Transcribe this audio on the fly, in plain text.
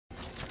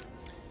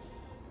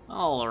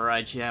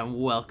Alright, yeah,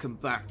 welcome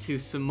back to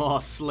some more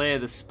Slay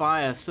the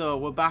Spire. So,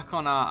 we're back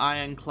on our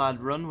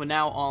Ironclad run. We're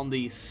now on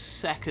the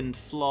second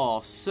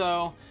floor.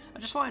 So, I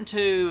just wanted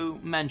to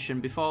mention,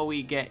 before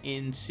we get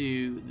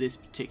into this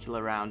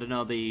particular round, I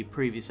know the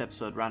previous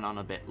episode ran on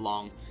a bit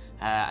long,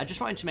 I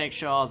just wanted to make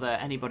sure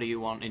that anybody who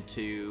wanted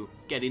to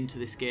get into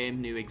this game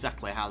knew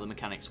exactly how the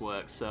mechanics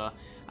work. So,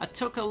 I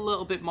took a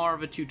little bit more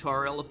of a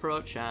tutorial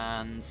approach,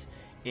 and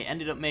it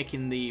ended up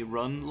making the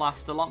run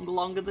last a lot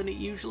longer than it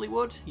usually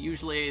would.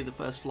 Usually the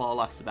first floor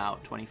lasts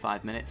about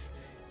 25 minutes,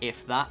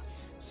 if that.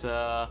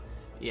 So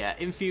yeah,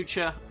 in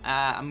future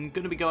I'm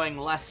going to be going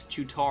less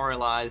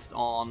tutorialized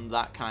on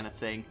that kind of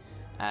thing.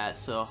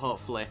 So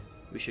hopefully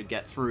we should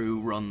get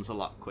through runs a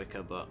lot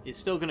quicker, but it's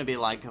still going to be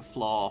like a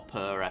floor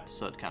per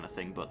episode kind of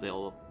thing, but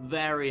they'll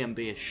vary and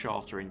be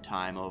shorter in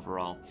time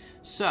overall.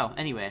 So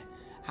anyway,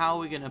 how are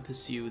we going to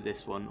pursue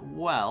this one?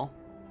 Well,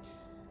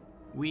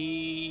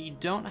 we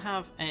don't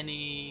have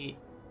any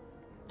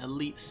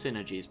elite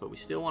synergies, but we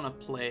still want to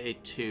play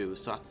two,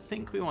 so I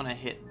think we want to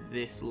hit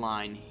this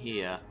line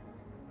here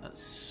at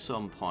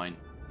some point.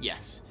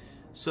 Yes.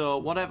 So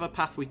whatever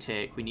path we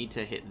take, we need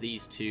to hit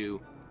these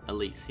two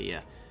elites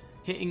here.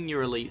 Hitting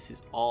your elites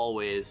is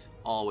always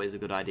a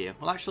good idea.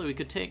 Well, actually, we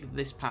could take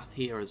this path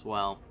here as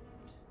well.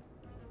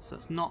 So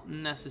that's not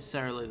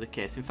necessarily the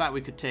case. In fact,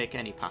 we could take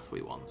any path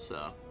we want,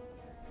 so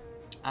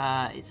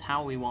it's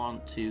how we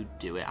want to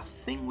do it. I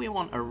think we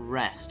want a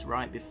rest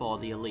right before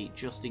the elite,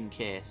 just in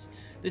case.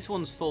 This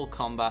one's full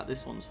combat,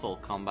 this one's full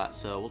combat,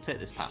 so we'll take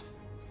this path.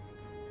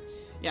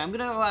 Yeah, I'm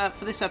gonna,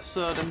 for this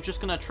episode, I'm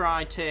just gonna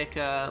try take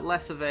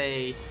less of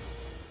a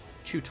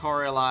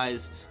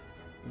tutorialized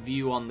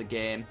view on the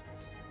game.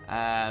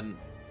 And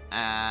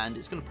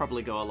it's gonna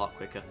probably go a lot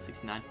quicker.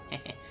 69.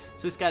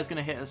 So this guy's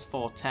gonna hit us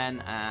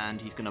 410,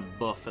 and he's gonna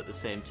buff at the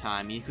same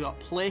time. He's got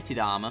plated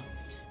armor,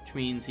 which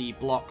means he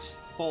blocks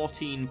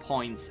 14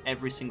 points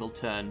every single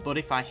turn, but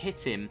if I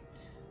hit him,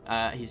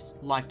 his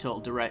life total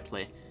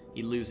directly,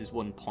 he loses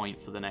 1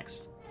 point for the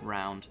next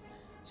round.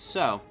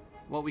 So,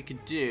 what we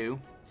could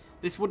do,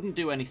 this wouldn't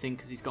do anything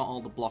because he's got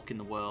all the block in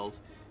the world.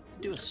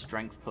 Do a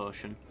strength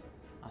potion,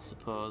 I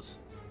suppose.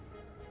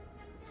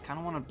 I kind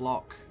of want to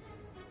block.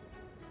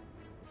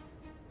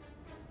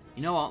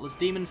 You know what, let's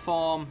demon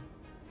form,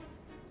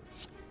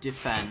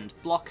 defend,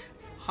 block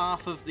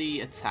half of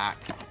the attack,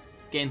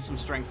 gain some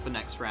strength for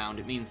next round.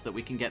 It means that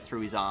we can get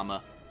through his armor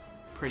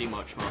pretty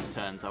much most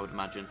turns, I would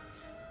imagine.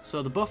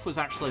 So the buff was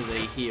actually the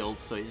healed,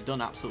 so he's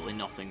done absolutely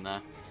nothing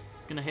there.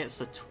 He's going to hit us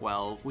for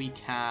 12. We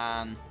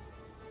can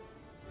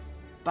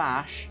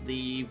bash.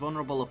 The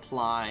vulnerable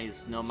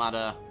applies no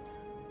matter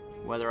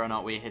whether or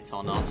not we hit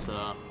or not,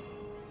 so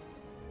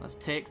let's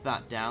take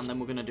that down. Then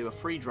we're going to do a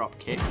free drop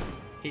kick.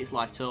 Hits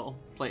life total.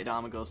 Plated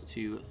armor goes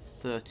to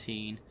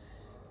 13.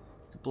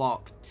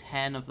 Block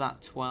 10 of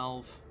that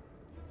 12.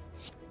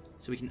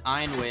 So we can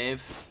Iron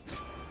Wave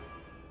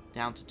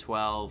down to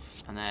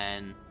 12, and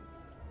then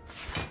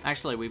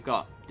actually we've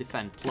got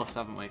Defend Plus,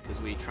 haven't we,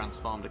 because we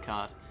transformed a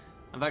card.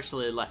 I've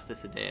actually left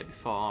this a day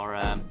before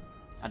I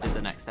did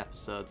the next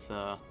episode,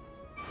 so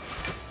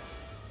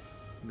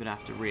I'm gonna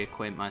have to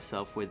reacquaint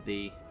myself with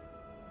the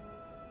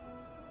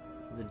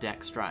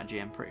deck strategy.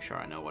 I'm pretty sure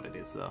I know what it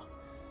is though.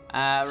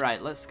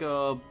 Right, let's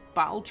go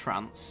Battle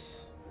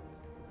Trance.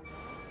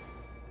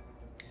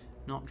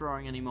 Not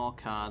drawing any more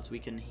cards. We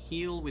can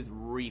heal with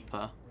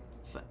Reaper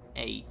for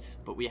 8,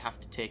 but we have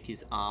to take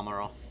his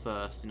armor off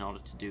first in order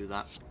to do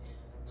that.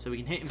 So we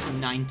can hit him for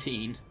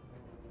 19,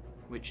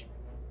 which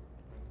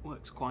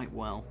works quite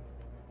well.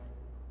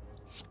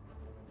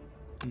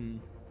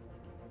 Can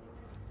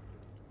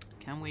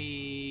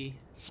we...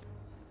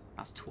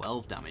 That's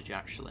 12 damage,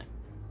 actually.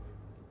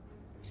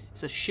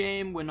 It's a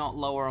shame we're not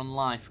lower on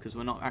life, because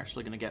we're not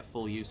actually going to get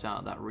full use out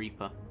of that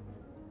Reaper.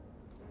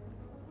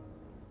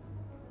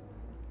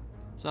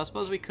 So I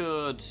suppose we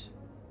could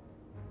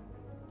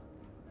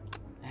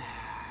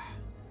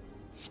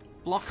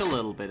block a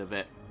little bit of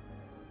it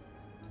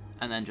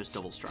and then just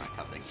double strike,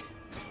 I think.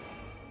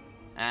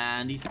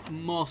 And he's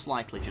most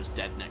likely just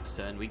dead next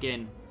turn. We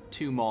gain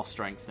 2 more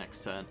strength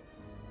next turn.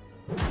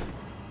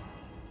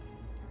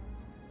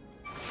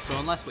 So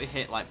unless we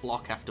hit like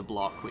block after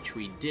block, which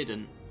we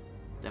didn't,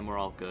 then we're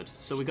all good.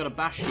 So we got a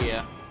bash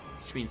here,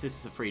 which means this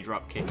is a free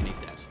drop kick and he's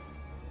dead.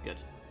 Good.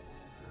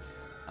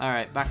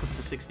 Alright, back up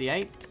to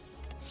 68.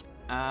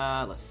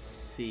 Let's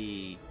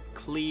see.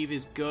 Cleave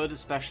is good,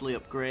 especially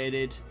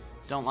upgraded.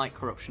 Don't like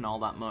Corruption all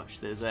that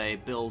much. There's a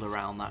build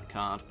around that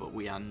card, but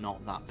we are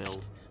not that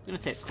build. I'm going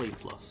to take Cleave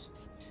Plus.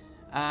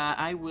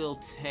 I will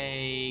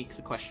take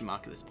the question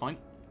mark at this point.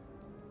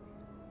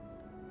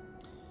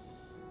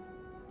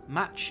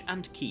 Match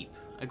and Keep.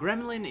 A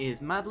gremlin is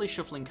madly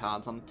shuffling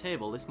cards on the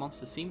table. This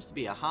monster seems to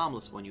be a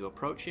harmless when you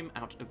approach him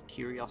out of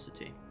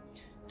curiosity.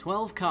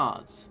 12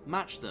 cards.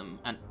 Match them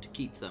and to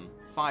keep them.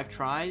 5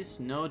 tries,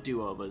 no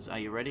do-overs. Are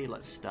you ready?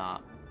 Let's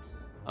start.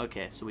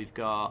 Okay, so we've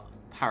got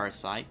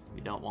Parasite.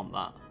 We don't want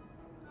that.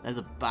 There's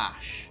a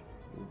Bash.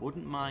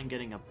 Wouldn't mind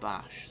getting a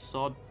Bash.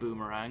 Sword,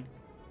 Boomerang,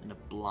 and a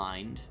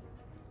Blind.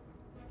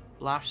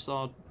 Blash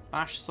Sword,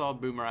 Bash, Sword,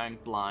 Boomerang,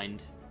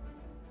 Blind.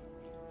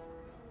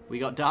 We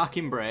got Dark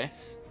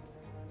Embrace.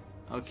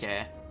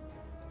 Okay.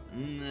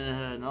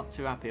 Not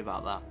too happy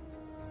about that.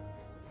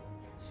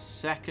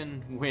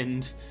 Second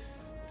Wind.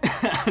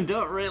 I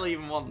don't really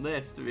even want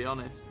this, to be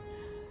honest.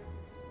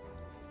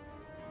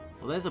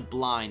 Well, there's a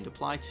Blind.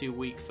 Apply 2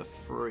 weak for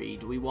free.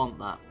 Do we want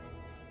that?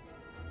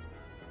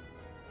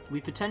 We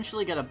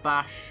potentially get a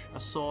Bash, a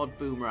Sword,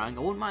 Boomerang.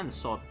 I wouldn't mind the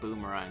Sword,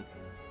 Boomerang.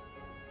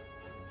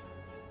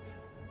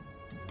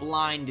 The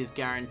Blind is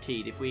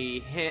guaranteed. If we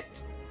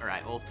hit...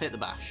 Alright, we'll take the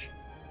Bash.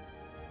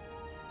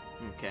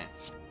 Okay.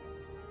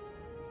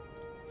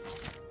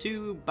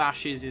 2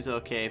 bashes is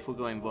okay if we're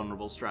going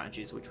vulnerable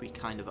strategies, which we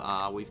kind of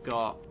are. We've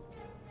got...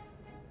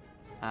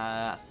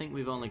 I think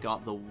we've only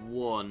got the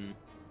 1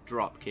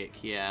 dropkick,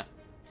 yeah.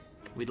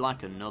 We'd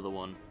like another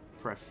one,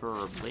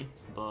 preferably,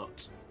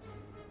 but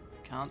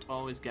can't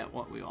always get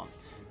what we want.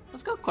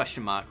 Let's go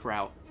question mark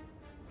route.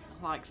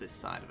 I like this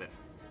side of it.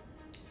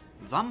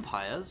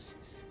 Vampires.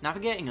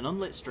 Navigating an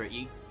unlit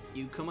street,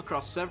 you come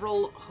across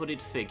several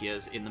hooded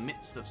figures in the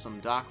midst of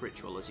some dark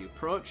ritual. As you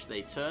approach,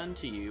 they turn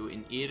to you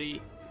in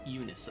eerie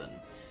unison.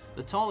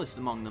 The tallest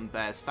among them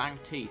bears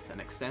fanged teeth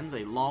and extends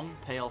a long,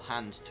 pale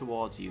hand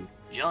towards you.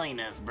 Join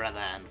us, brother,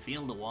 and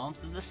feel the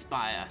warmth of the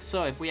Spire.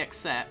 So if we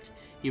accept,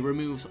 he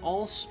removes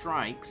all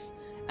strikes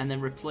and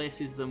then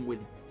replaces them with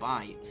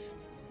bites.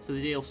 So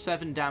they deal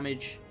 7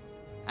 damage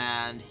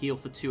and heal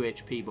for 2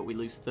 HP, but we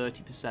lose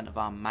 30% of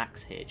our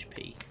max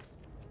HP.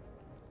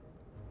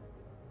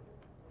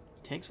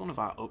 Takes one of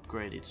our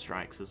upgraded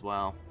strikes as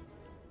well.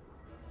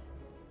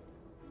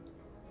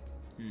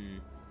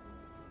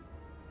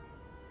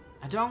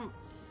 I don't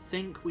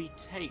think we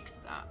take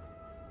that.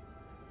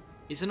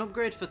 It's an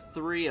upgrade for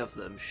 3 of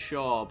them,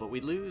 sure, but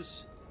we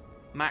lose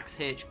max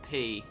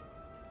HP.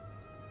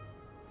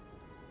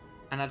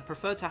 And I'd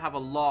prefer to have a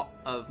lot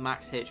of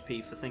max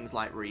HP for things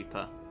like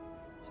Reaper.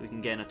 So we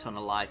can gain a ton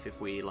of life if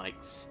we, like,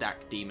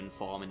 stack Demon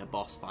Form in a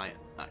boss fight,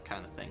 that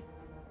kind of thing.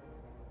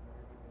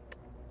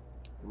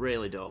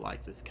 Really don't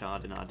like this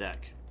card in our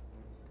deck.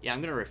 Yeah,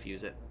 I'm going to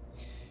refuse it.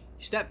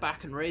 You step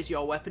back and raise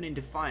your weapon in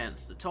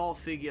defiance. The tall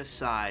figure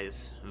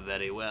sighs.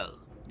 Very well.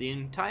 The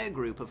entire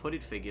group of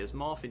hooded figures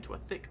morph into a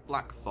thick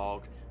black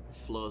fog and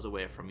flows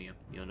away from you.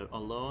 You're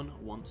alone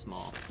once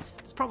more.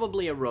 It's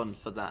probably a run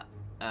for that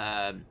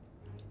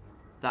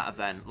that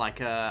event,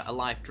 like a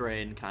life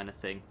drain kind of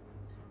thing.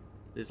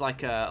 There's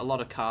like a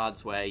lot of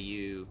cards where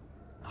you...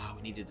 Oh,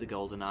 we needed the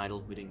golden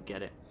idol. We didn't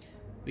get it.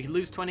 We can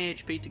lose 20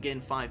 HP to gain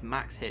 5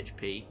 max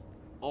HP,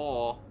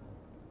 or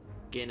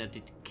gain a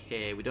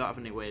decay. We don't have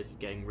any ways of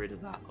getting rid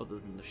of that other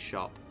than the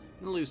shop.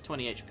 I'm going to lose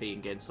 20 HP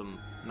and gain some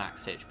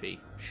max HP.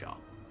 Sure.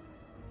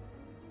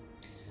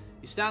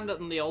 You stand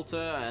on the altar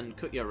and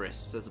cut your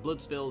wrists. As the blood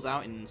spills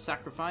out in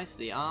sacrifice,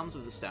 the arms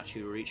of the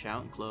statue reach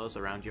out and close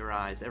around your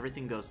eyes.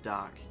 Everything goes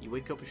dark. You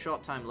wake up a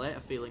short time later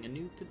feeling a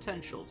new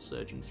potential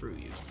surging through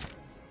you.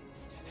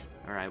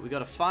 Alright, we got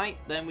to fight,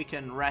 then we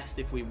can rest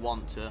if we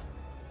want to.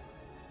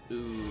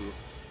 Ooh.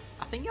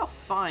 I think you're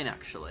fine,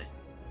 actually.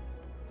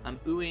 I'm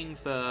oohing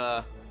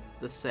for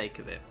the sake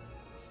of it.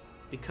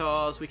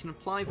 Because we can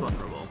apply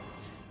vulnerable.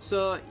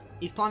 So,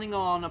 he's planning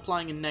on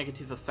applying a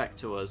negative effect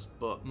to us,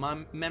 but my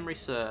memory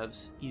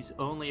serves, he's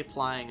only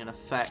applying an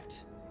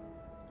effect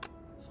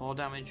 4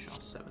 damage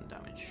or 7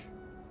 damage.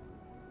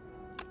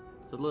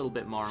 It's a little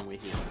bit more and we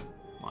heal.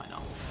 Why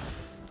not?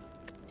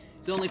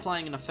 He's only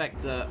applying an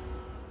effect that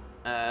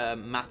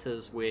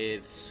matters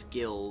with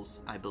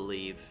skills, I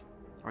believe.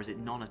 Or is it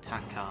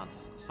non-attack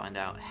cards? Let's find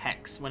out.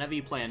 Hex. Whenever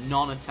you play a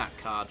non-attack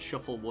card,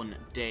 shuffle 1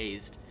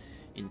 dazed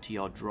into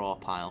your draw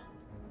pile.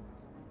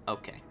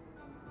 Okay.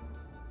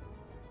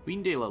 We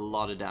can deal a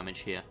lot of damage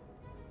here.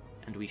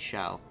 And we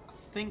shall. I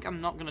think I'm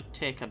not going to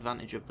take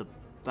advantage of the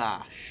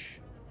bash.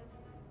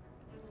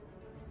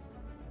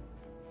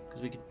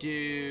 Because we could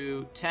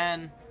do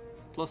 10,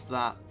 plus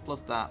that,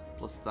 plus that,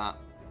 plus that.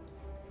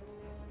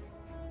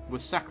 We're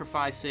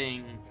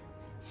sacrificing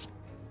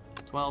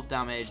 12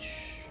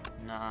 damage,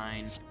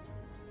 9.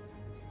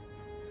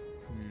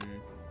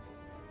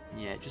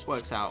 Yeah, it just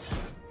works out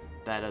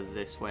better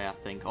this way, I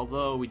think.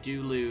 Although we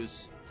do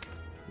lose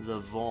the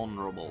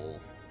vulnerable,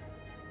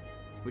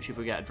 which if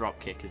we get a drop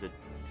kick is a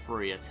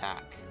free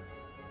attack.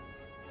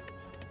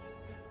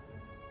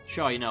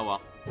 Sure, you know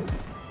what?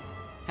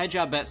 Hedge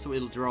our bets that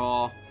we'll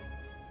draw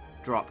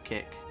drop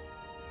kick.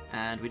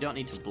 And we don't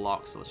need to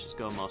block, so let's just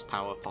go most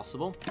power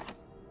possible.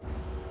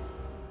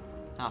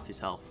 Half his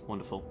health.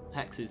 Wonderful.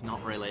 Hex is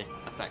not really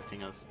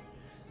affecting us.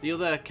 The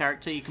other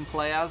character you can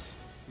play as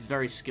is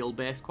very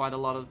skill-based quite a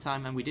lot of the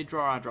time, and we did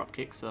draw our drop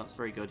kick, so that's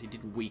very good. He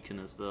did weaken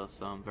us though,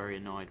 so I'm very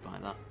annoyed by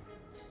that.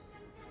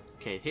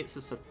 Okay, it hits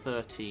us for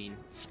 13.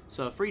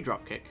 So a free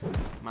drop kick.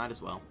 Might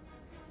as well.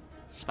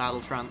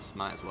 Battle trance.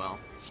 Might as well.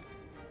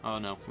 Oh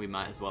no, we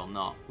might as well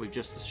not. We've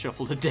just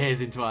shuffled a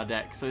daze into our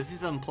deck. So this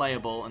is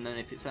unplayable, and then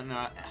if it's in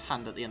our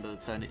hand at the end of the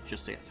turn, it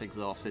just gets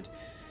exhausted.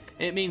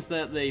 It means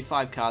that the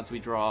 5 cards we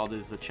draw,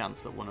 there's a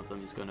chance that one of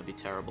them is going to be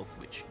terrible,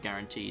 which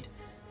guaranteed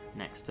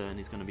next turn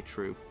is going to be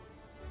true.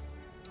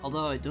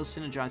 Although it does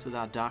synergize with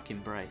our Dark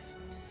Embrace.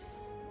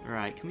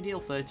 Right, can we deal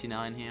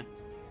 39 here?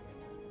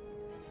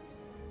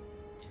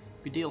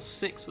 We deal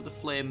 6 with the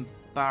flame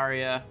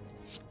barrier.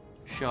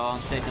 Sure,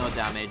 take no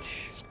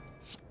damage.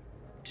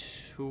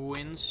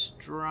 Twin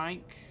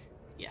strike.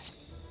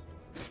 Yes.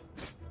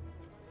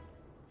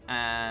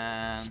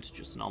 And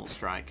just a normal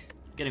strike.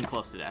 Get him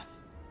close to death.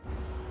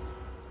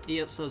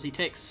 He says he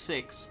takes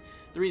 6.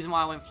 The reason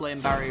why I went flame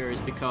barrier is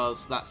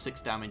because that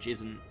 6 damage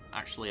isn't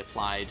actually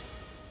applied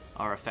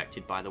or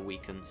affected by the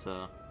weaken,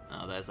 so...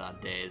 Oh, there's our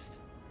dazed.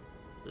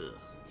 Ugh.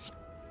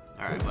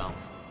 Alright, well.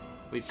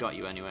 We've got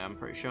you anyway, I'm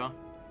pretty sure.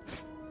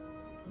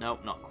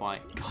 Nope, not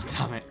quite. God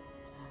damn it.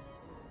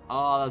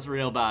 Oh, that's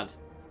real bad.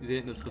 He's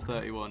hitting us for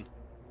 31.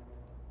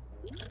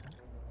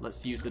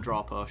 Let's use the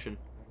draw potion.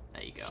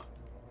 There you go.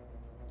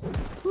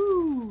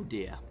 Whoo,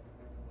 dear.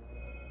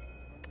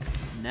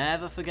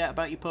 Never forget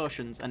about your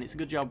potions, and it's a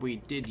good job we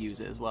did use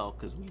it as well,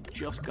 because we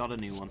just got a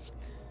new one.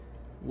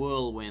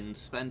 Whirlwind.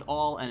 Spend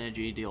all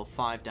energy, deal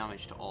 5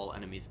 damage to all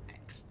enemies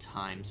X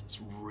times.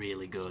 It's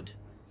really good.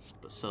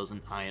 But so's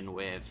an Iron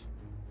Wave.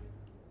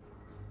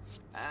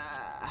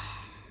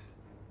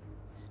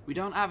 We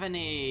don't have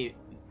any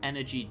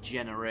energy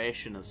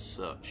generation as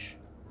such.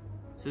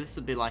 So this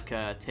would be like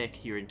a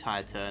take your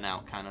entire turn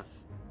out kind of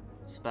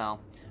spell.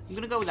 I'm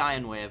going to go with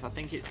Iron Wave. I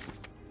think it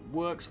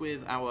works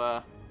with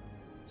our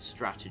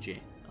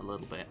strategy a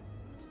little bit.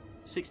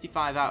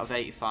 65 out of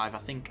 85. I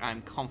think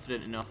I'm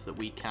confident enough that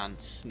we can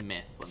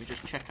smith. Let me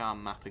just check our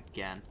map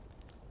again.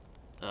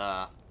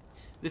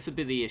 This would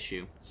be the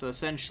issue. So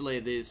essentially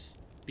there's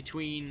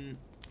between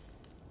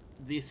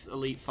this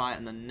elite fight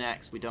and the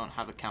next we don't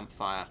have a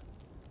campfire.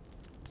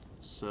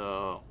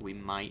 So we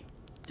might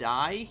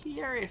die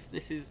here if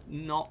this is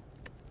not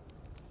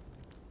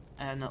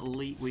an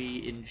elite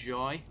we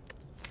enjoy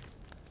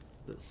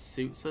that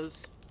suits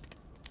us.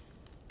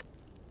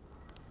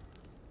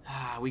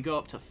 We go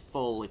up to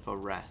full if I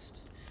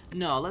rest.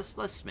 No, let's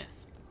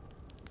smith.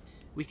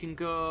 We can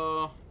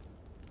go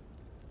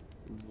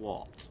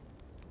what?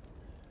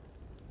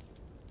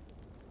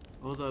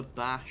 Other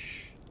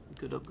bash. We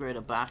could upgrade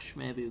a bash,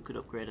 maybe we could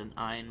upgrade an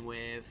Iron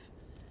Wave.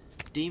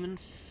 Demon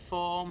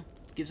form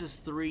gives us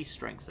 3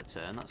 strength a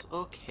turn, that's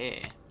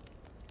okay.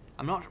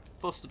 I'm not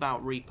fussed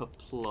about Reaper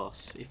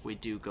Plus if we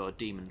do go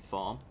demon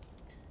form,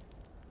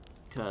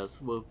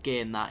 because we'll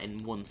gain that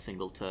in 1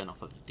 single turn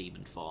off of the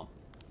demon form.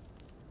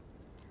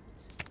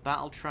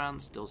 Battle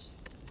Trance does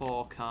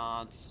 4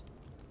 cards.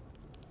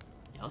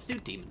 Yeah, let's do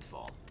demon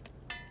form.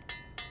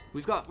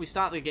 We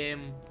start the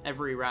game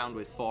every round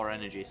with 4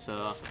 energy,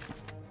 so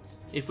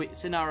if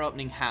it's in our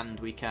opening hand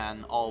we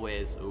can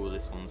always... Oh,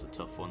 this one's a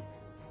tough one.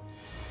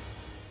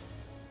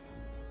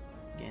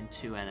 Gain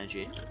 2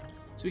 energy.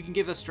 So we can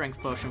give a strength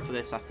potion for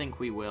this, I think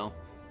we will.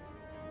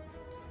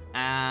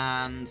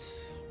 And...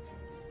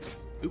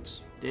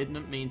 Oops,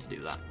 didn't mean to do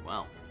that.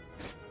 Well,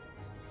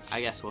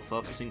 I guess we're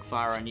focusing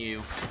fire on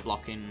you,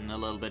 blocking a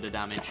little bit of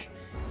damage.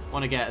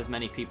 Want to get as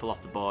many people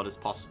off the board as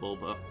possible,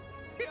 but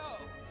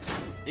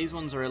these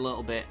ones are a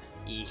little bit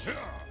eek.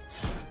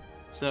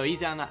 So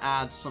he's going to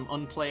add some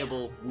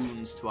unplayable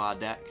wounds to our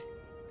deck.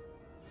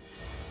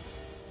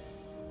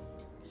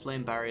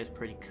 Flame Barrier is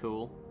pretty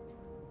cool.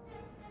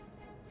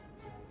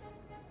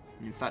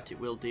 In fact, it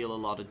will deal a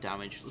lot of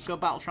damage. Let's go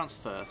Battle Trance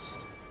first.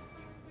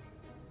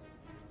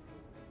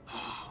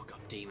 Oh, we've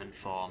got Demon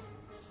Form.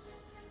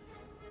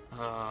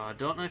 I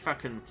don't know if I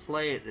can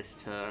play it this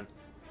turn.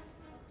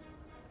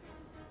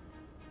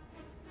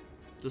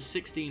 The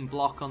 16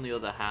 block on the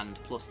other hand,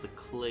 plus the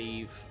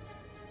Cleave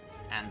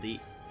and the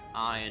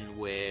Iron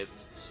Wave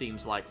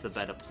seems like the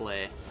better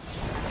play.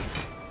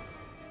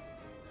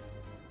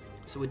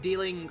 So we're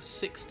dealing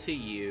 6 to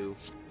you.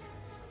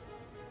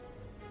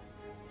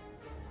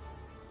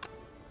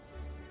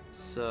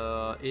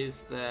 So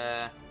is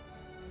there...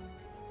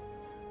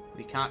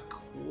 We can't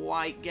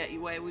quite get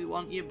you where we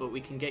want you, but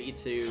we can get you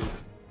to...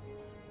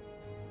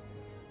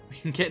 We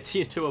can get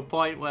you to a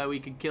point where we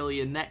can kill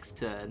you next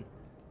turn.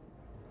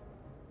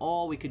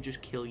 Or we could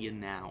just kill you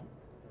now.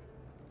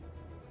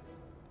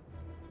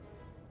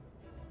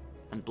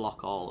 And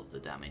block all of the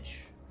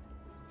damage.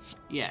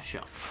 Yeah,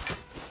 sure.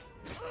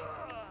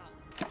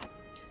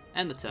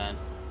 End the turn.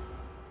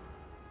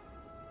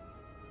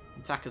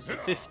 Attack us for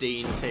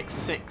 15, takes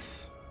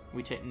 6.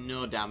 We take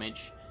no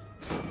damage.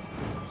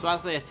 So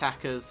as they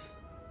attack us,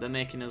 they're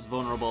making us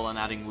vulnerable and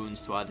adding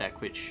wounds to our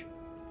deck, which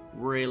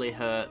really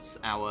hurts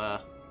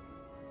our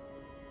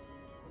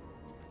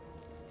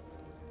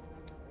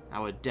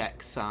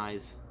deck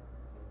size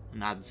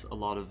and adds a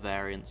lot of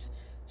variance.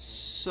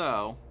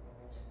 So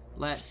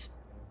let's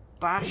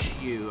bash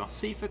you. I'll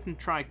see if I can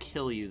try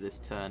kill you this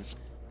turn.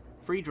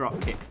 Free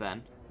drop kick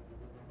then.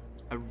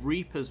 A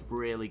Reaper's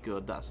really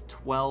good. That's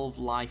 12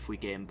 life we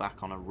gain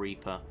back on a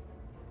Reaper.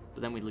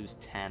 But then we lose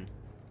 10.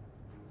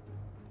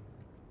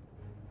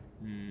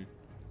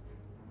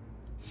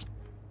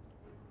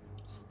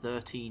 It's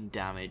 13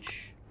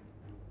 damage.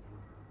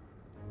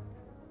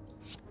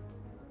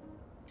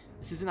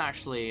 This isn't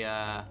actually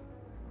as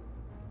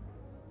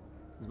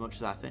much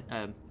as I think.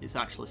 It's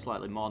actually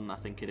slightly more than I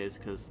think it is,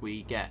 because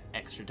we get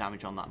extra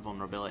damage on that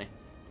vulnerability.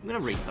 I'm going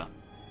to Reaper.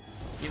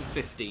 Give him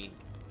 15.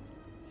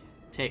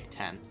 Take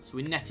 10. So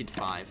we netted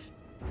 5.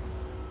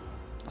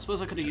 I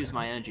suppose I could have used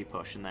my energy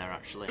potion there,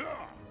 actually.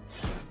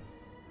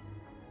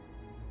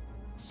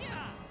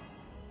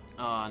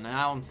 Oh,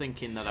 now I'm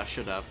thinking that I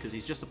should have, because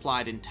he's just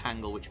applied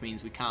Entangle, which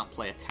means we can't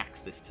play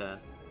attacks this turn.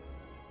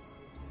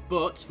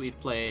 But we've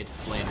played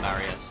Flame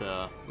Barrier,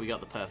 so we got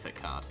the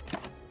perfect card.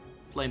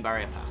 Flame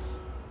Barrier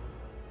pass.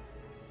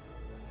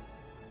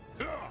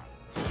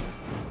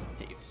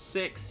 Hit you for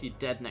 6, you're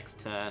dead next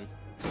turn.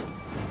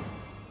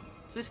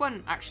 So this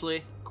went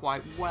actually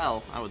quite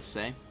well, I would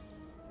say.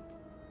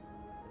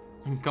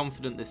 I'm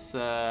confident this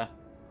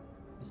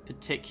this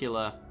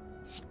particular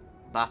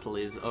battle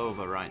is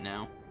over right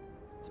now.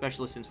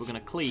 Especially since we're going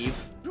to cleave,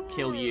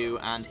 kill you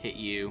and hit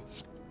you,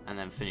 and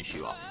then finish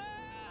you off.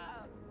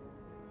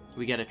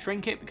 We get a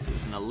trinket because it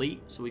was an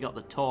elite, so we got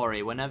the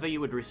Torii. Whenever you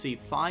would receive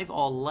 5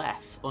 or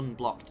less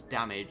unblocked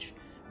damage,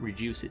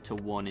 reduce it to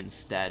 1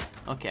 instead.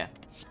 Okay.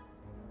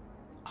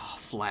 Oh,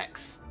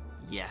 Flex.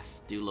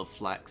 Yes, do love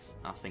Flex.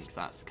 I think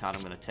that's the card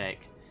I'm going to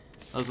take.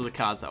 Those are the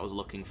cards that I was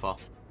looking for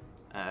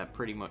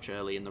pretty much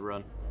early in the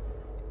run.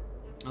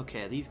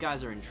 Okay, these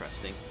guys are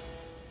interesting.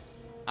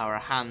 Our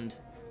hand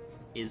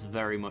is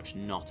very much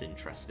not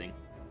interesting.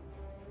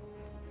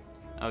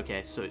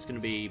 Okay, so it's going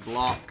to be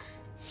block,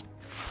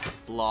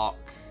 block,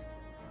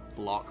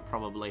 block,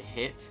 probably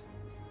hit.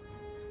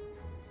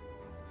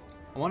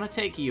 I want to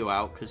take you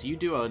out because you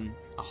do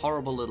a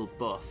horrible little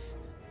buff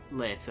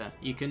later.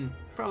 You can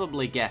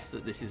probably guess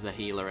that this is the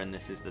healer and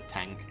this is the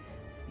tank.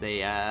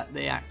 They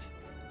act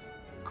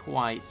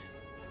quite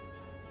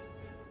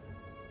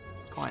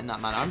in that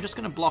manner. I'm just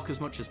going to block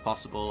as much as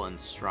possible and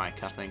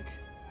strike, I think.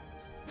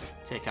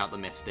 Take out the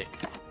Mystic.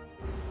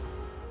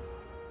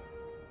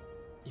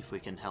 If we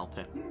can help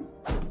it.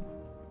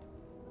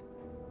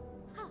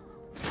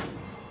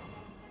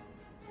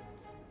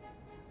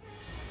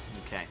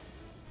 Okay.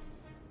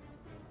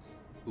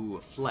 Ooh,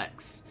 a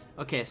Flex.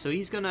 Okay, so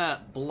he's going to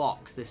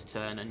block this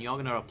turn and you're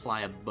going to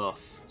apply a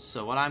buff.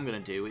 So what I'm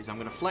going to do is I'm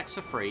going to Flex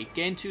for free,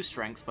 gain 2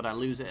 strength, but I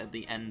lose it at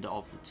the end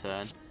of the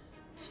turn.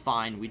 It's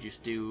fine, we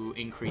just do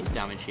increased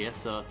damage here.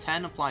 So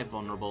 10, apply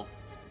vulnerable.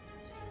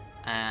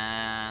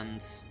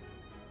 And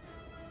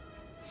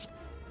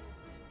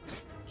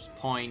just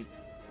point.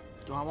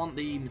 Do I want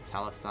the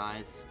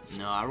metallicize?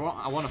 No, I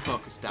want to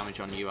focus damage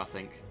on you, I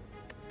think.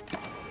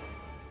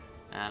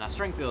 And our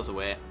strength goes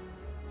away.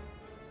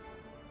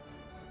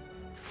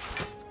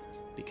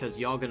 Because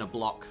you're going to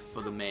block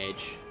for the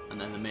mage, and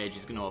then the mage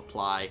is going to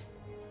apply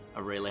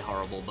a really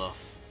horrible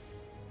buff.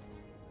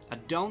 I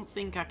don't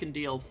think I can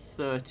deal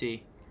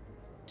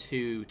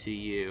 32 to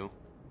you.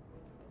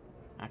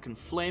 I can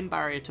Flame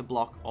Barrier to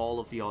block all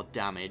of your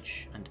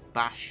damage and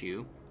bash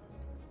you.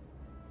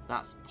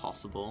 That's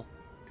possible.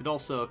 Could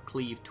also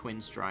cleave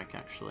Twin Strike,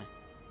 actually.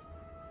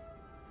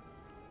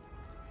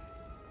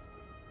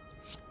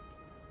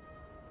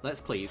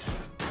 Let's cleave.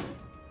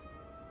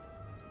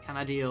 Can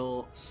I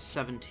deal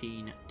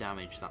 17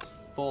 damage? That's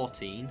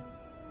 14.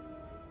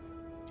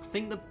 I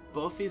think the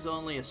buff is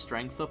only a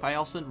strength up. I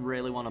also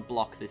really want to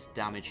block this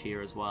damage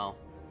here as well.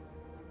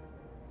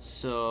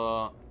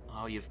 So,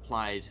 oh, you've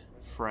applied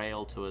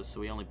Frail to us,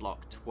 so we only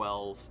block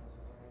 12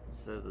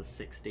 instead of the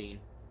 16.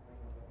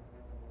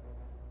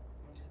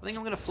 I think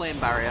I'm going to Flame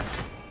Barrier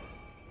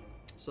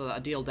so that I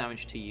deal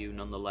damage to you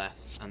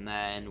nonetheless. And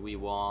then we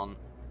want...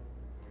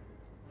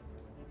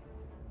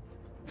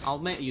 I'll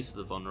make use of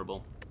the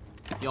vulnerable.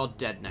 You're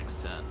dead next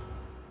turn.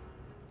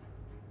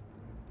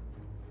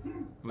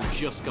 We've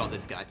just got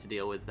this guy to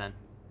deal with then.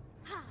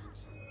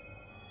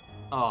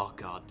 Oh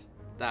god,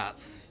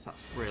 that's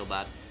real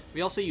bad.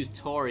 We also used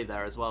Torii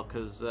there as well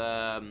because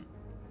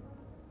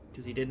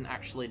he didn't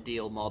actually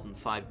deal more than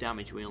 5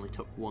 damage. We only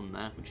took 1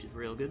 there, which is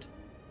real good.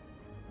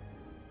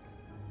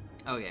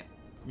 Okay,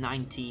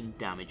 19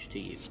 damage to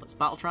you. Let's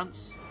Battle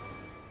Trance.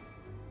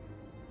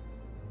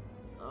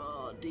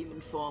 Oh,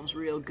 Demon Form's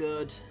real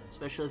good,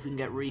 especially if we can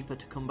get Reaper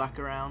to come back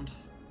around.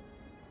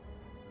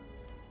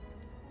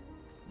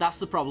 That's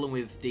the problem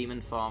with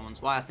Demon Form, and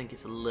why I think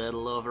it's a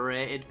little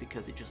overrated,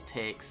 because it just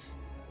takes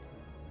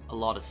a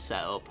lot of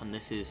setup, and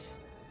this is...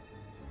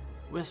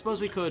 Well, I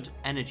suppose we could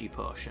Energy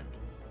Potion.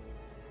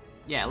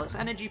 Yeah, let's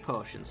Energy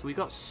Potion. So we've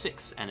got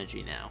 6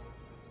 energy now.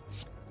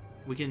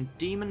 We can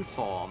Demon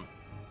Form,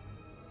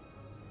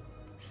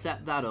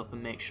 set that up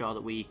and make sure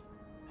that we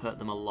hurt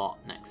them a lot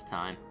next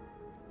time.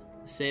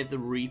 Save the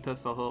Reaper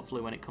for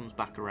hopefully when it comes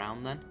back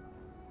around then.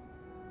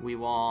 We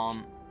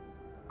want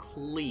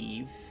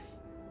Cleave.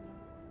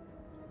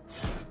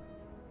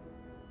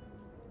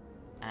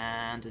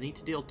 And I need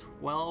to deal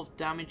 12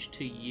 damage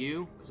to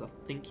you, because I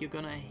think you're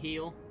going to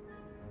heal.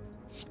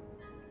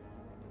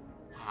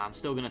 I'm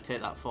still going to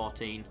take that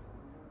 14.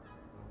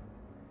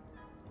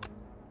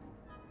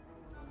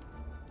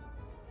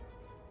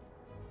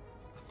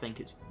 I think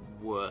it's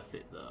worth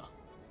it though.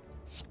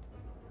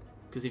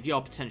 Because if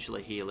you're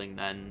potentially healing,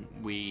 then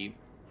we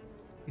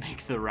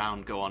make the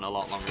round go on a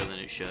lot longer than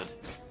it should.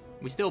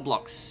 We still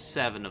block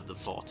 7 of the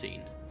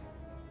 14.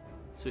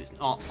 So it's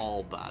not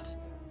all bad.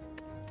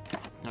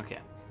 Okay.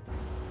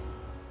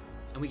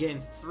 And we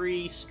gain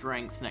 3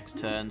 strength next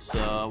turn,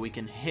 so we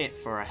can hit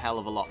for a hell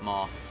of a lot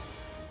more.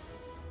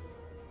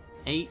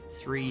 8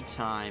 3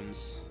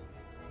 times.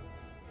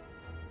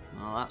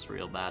 Oh, that's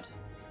real bad.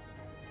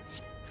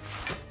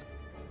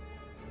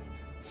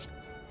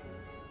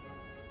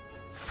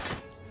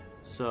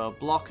 So,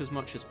 block as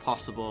much as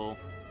possible.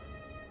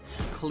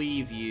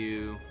 Cleave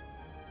you.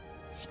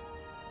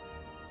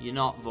 You're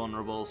not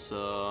vulnerable,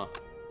 so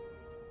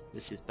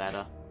this is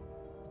better.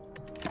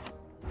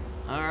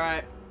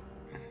 Alright.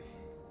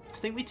 I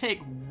think we take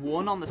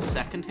 1 on the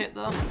second hit,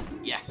 though.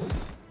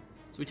 Yes.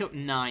 So we took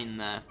 9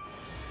 there.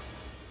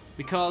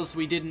 Because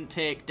we didn't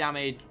take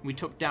damage, we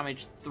took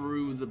damage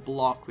through the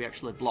block, we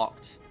actually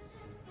blocked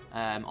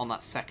on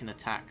that second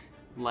attack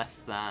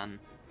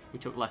we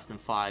took less than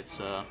 5,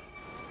 so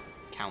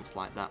counts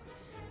like that.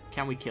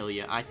 Can we kill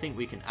you? I think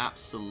we can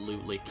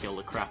absolutely kill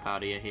the crap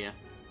out of you here.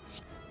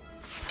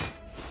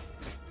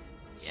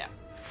 Yeah.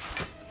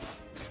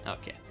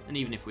 Okay. And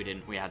even if we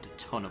didn't, we had a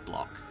ton of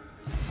block.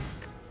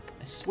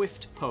 A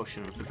swift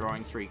potion for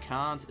drawing 3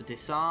 cards. A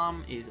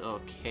disarm is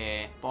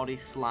okay. Body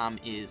slam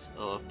is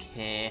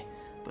okay,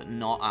 but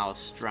not our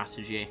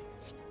strategy.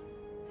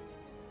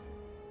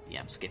 Yeah,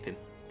 I'm skipping.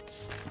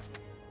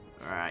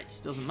 Alright,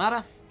 doesn't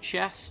matter.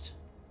 Chest.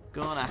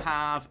 Gonna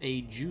have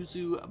a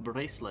Juzu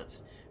bracelet.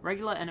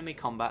 Regular enemy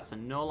combats are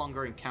no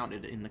longer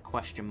encountered in the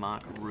question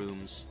mark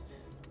rooms.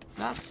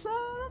 That's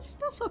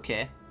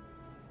okay.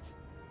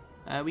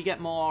 We get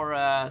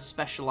more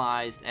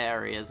specialized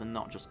areas and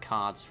not just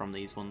cards from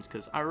these ones,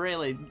 because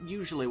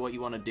usually what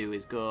you want to do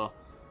is go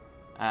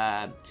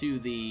to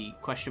the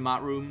question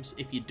mark rooms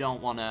if you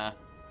don't want to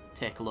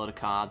take a load of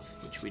cards,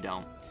 which we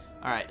don't.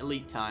 Alright,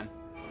 elite time.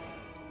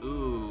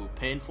 Ooh,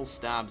 painful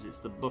stabs. It's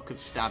the Book of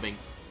Stabbing.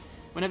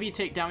 Whenever you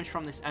take damage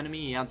from this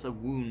enemy, he adds a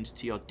wound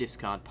to your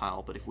discard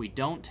pile, but if we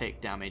don't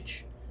take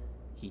damage,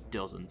 he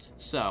doesn't.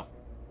 So,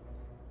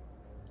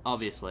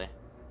 obviously,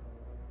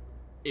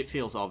 it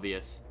feels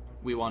obvious.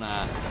 We want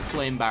a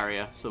Flame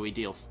Barrier, so we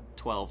deal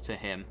 12 to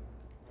him.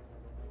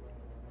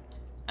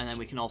 And then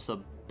we can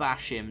also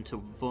bash him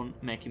to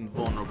make him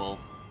vulnerable,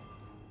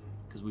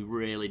 because we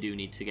really do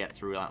need to get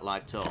through that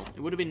life total. It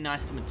would have been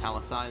nice to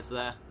metallicize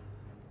there,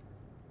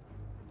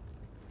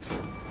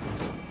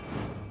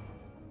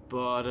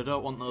 but I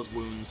don't want those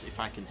wounds if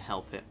I can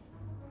help it.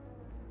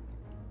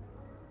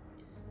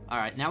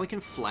 Alright, now we can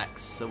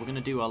flex, so we're going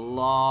to do a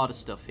lot of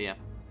stuff here.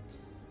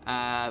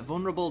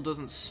 Vulnerable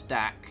doesn't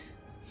stack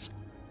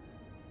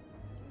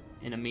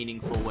in a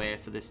meaningful way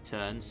for this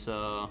turn,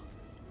 so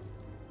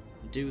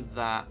do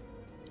that.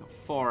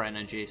 4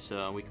 energy,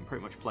 so we can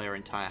pretty much play our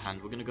entire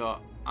hand. We're going to go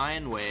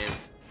Iron Wave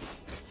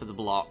for the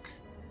block.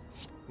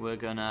 We're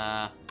going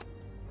to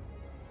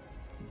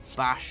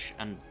bash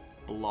and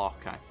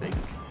block, I think.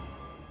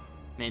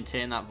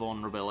 Maintain that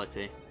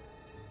vulnerability.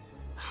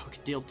 Oh, we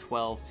could deal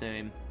 12 to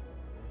him.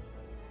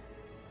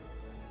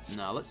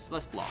 No,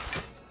 let's block.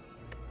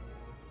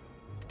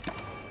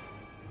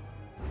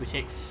 We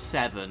take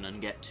 7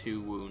 and get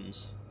 2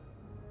 wounds.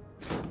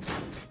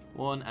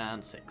 1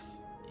 and 6.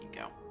 There you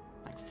go.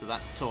 Thanks to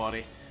that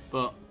Tori.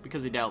 But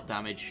because he dealt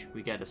damage,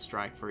 we get a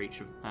strike for each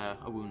of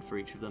a wound for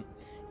each of them.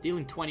 He's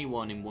dealing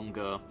 21 in one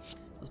go.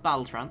 Let's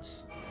battle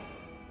trance.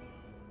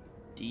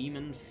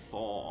 Demon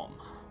form.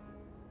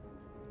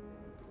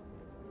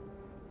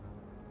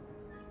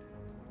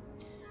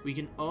 We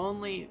can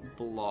only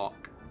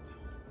block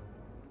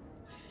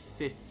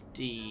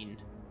 15,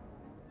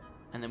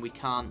 and then we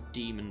can't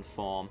demon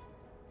form.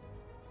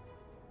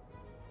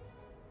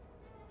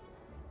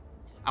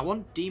 I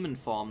want demon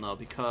form though,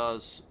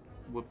 because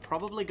we're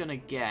probably going to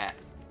get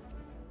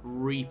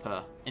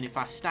Reaper, and if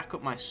I stack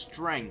up my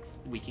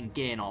strength, we can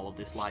gain all of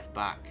this life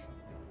back.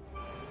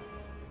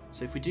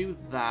 So if we do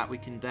that, we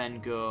can then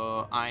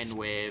go Iron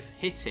Wave,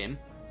 hit him,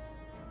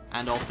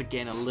 and also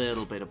gain a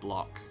little bit of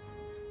block.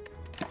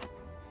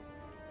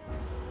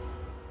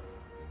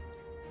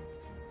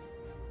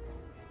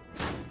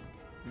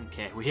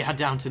 Okay, we are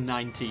down to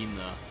 19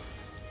 though.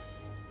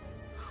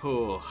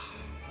 Whew.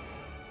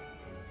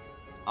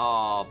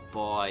 Oh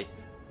boy.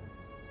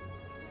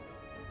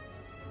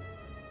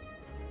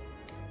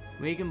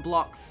 We can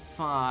block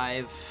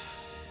 5.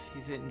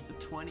 He's hitting for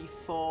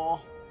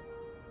 24.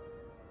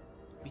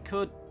 We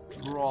could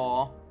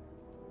draw.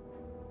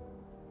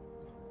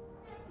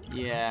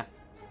 Yeah.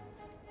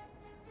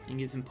 I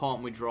think it's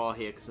important we draw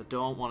here because I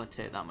don't want to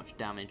take that much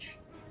damage.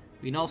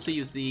 We can also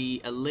use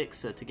the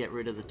elixir to get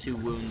rid of the 2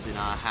 wounds in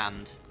our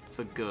hand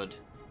for good.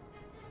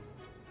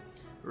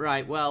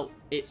 Right, well,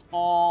 it's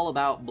all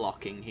about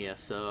blocking here,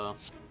 so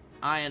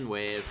Iron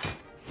Wave.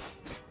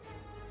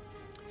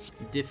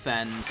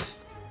 Defend.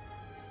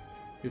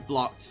 We've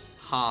blocked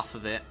half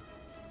of it.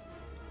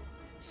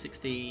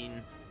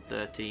 16,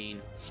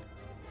 13.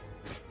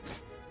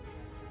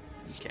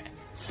 Okay.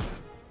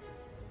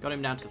 Got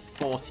him down to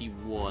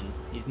 41.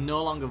 He's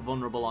no longer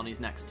vulnerable on his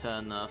next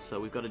turn though, so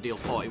we've got to deal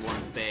 41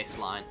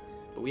 baseline.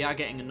 But we are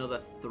getting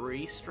another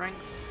 3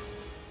 strength.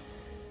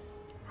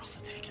 We're also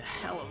taking a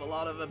hell of a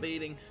lot of a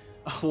beating.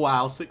 Oh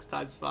wow, 6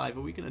 times 5.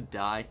 Are we going to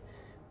die?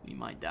 We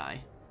might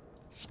die.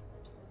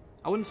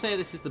 I wouldn't say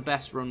this is the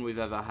best run we've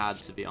ever had,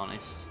 to be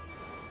honest.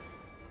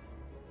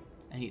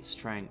 8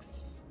 strength.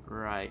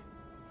 Right.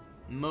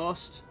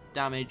 Most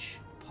damage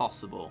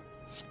possible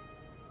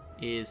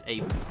is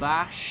a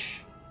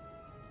bash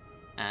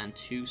and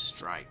 2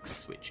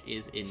 strikes, which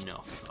is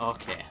enough.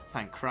 Okay,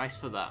 thank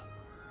Christ for that.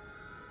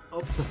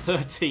 Up to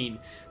 13.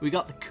 We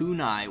got the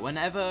kunai.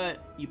 Whenever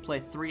you play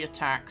 3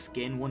 attacks,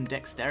 gain 1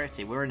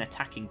 dexterity. We're an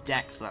attacking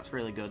dex, so that's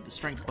really good. The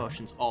strength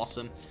potion's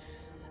awesome.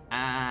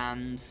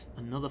 And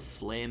another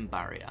flame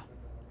barrier.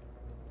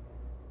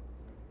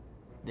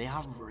 They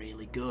are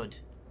really good.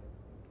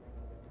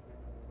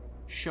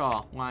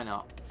 Sure, why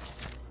not?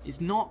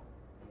 It's not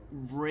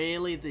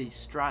really the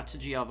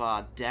strategy of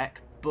our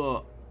deck,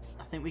 but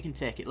I think we can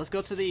take it. Let's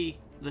go to the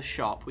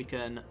shop. We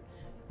can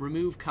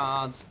remove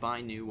cards,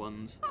 buy new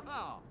ones.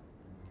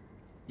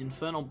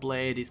 Infernal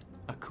Blade is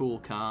a cool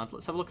card.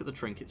 Let's have a look at the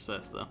trinkets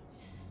first, though.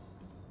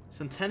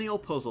 Centennial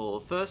Puzzle.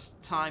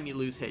 First time you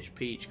lose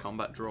HP each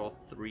combat, draw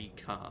 3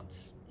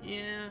 cards.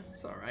 Yeah,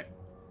 it's alright.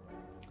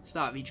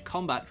 Start of each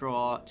combat,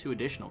 draw 2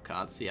 additional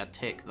cards. See, I'd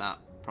take that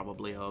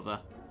probably over.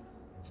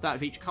 Start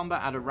of each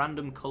combat, add a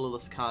random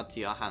colourless card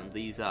to your hand.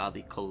 These are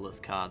the colourless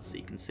cards, so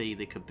you can see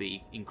they could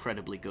be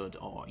incredibly good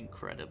or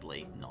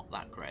incredibly not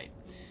that great.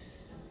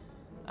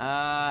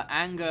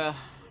 Anger.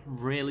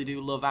 Really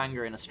do love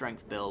Anger in a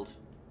strength build.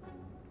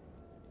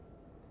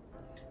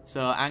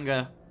 So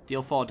Anger,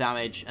 deal 4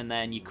 damage, and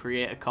then you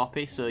create a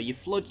copy. So you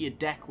flood your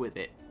deck with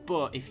it.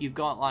 But if you've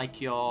got like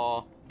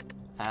your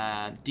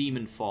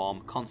demon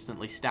form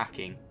constantly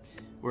stacking,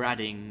 we're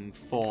adding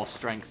 4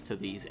 strength to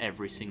these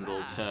every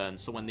single turn.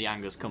 So when the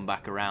Angers come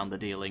back around, they're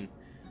dealing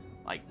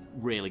like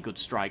really good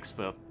strikes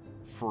for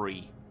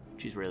free,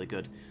 which is really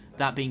good.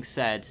 That being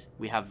said,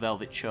 we have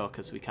Velvet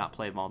Choker, so we can't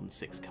play more than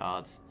 6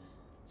 cards.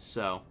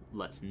 So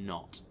let's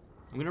not.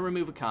 I'm going to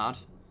remove a card,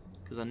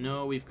 because I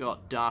know we've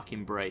got Dark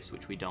Embrace,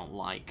 which we don't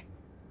like.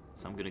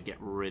 So I'm going to get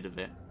rid of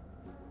it.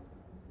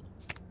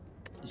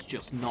 It's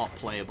just not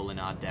playable in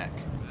our deck.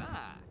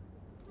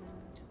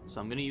 So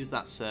I'm going to use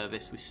that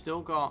service. We've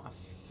still got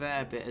a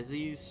fair bit. As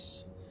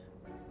these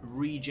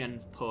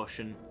regen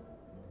potion.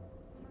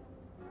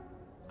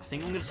 I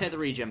think I'm going to take the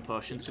regen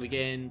potion, so we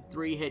gain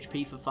 3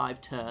 HP for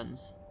 5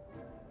 turns.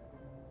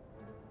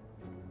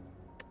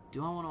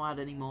 Do I want to add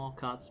any more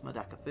cards to my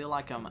deck? I feel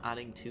like I'm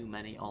adding too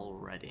many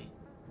already.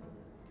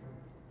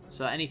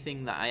 So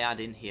anything that I add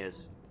in here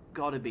has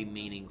got to be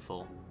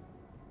meaningful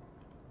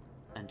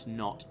and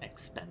not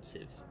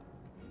expensive.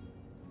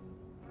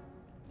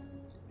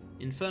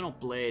 Infernal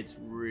Blade's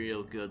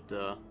real good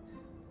though.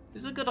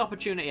 This is a good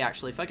opportunity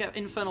actually. If I get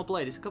Infernal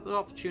Blade, it's a good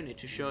opportunity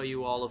to show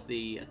you all of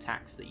the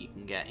attacks that you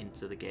can get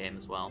into the game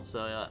as well.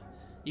 So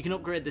you can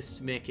upgrade this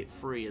to make it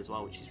free as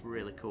well, which is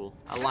really cool.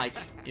 I like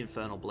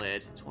Infernal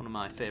Blade. It's one of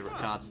my favourite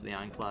cards for the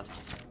Ironclad.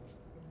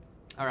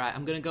 Alright,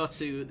 I'm going to go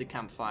to the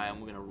campfire and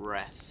we're going to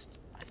rest,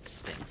 I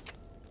think.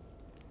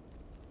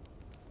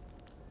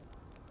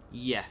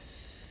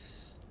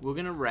 Yes. We're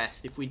going to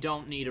rest. If we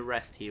don't need a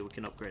rest here, we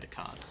can upgrade a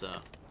card, so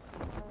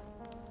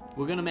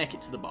we're going to make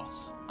it to the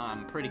boss.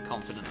 I'm pretty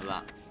confident of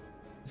that.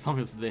 As long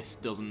as this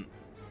doesn't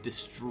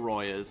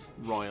destroy us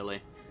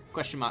royally.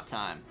 Question mark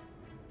time.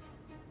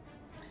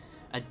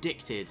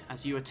 Addicted.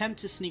 As you attempt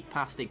to sneak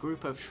past a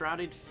group of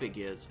shrouded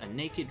figures, a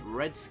naked,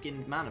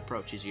 red-skinned man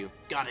approaches you.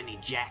 Got any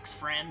jacks,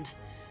 friend?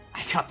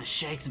 I got the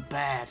shakes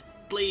bad.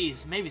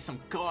 Please, maybe some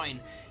coin.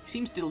 He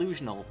seems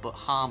delusional, but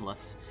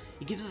harmless.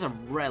 He gives us a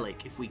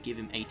relic if we give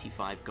him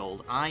 85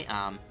 gold. I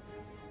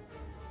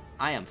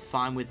am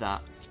fine with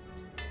that.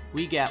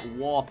 We get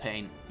War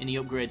Paint, and he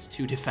upgrades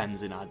 2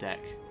 defense in our deck.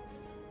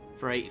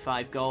 For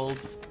 85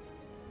 gold.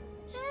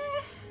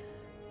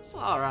 It's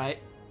alright.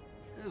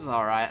 It's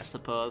alright, I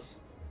suppose.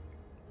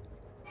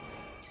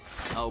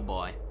 Oh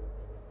boy.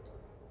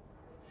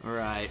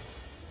 Right.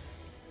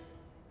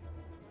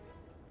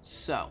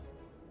 So.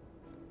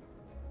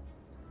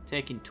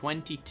 Taking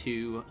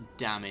 22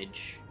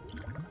 damage.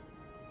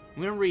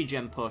 I'm going to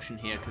regen potion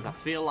here because I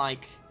feel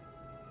like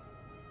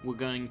we're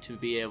going to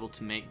be able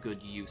to make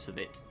good use of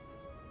it.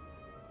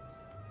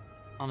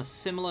 On a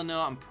similar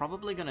note, I'm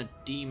probably going to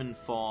demon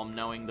form,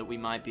 knowing that we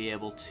might be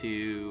able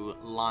to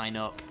line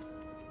up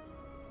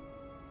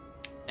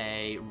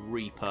a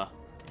Reaper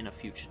in a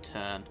future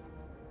turn.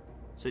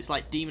 So it's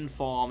like Demon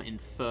Form,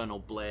 Infernal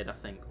Blade, I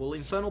think. Well,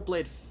 Infernal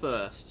Blade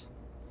first.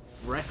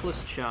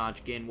 Reckless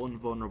Charge, gain 1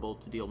 vulnerable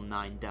to deal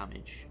 9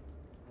 damage.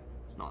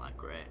 It's not that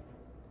great.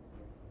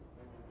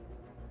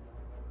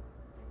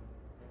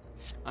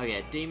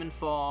 Okay, Demon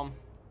Form.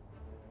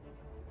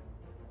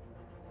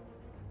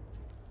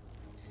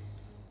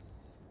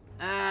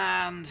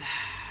 And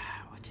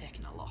we're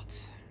taking a lot.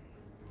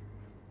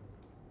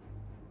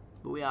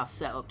 But we are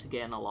set up to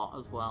gain a lot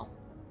as well.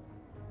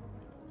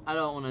 I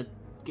don't want to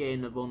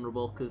gain a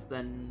vulnerable because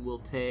then we'll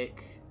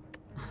take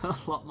a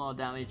lot more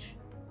damage.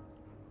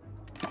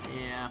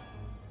 Yeah.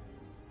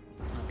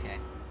 Okay.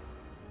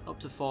 Up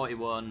to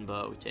 41,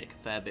 but we take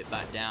a fair bit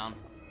back down.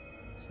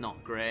 It's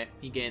not great.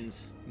 He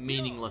gains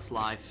meaningless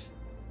life.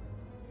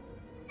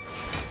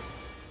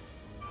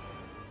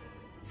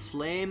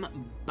 Flame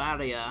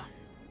Barrier.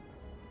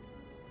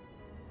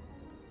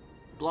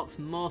 Blocks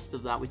most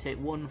of that. We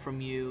take 1 from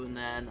you and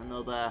then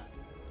another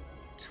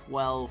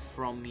 12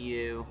 from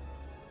you.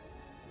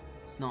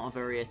 It's not a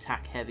very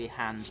attack heavy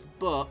hand,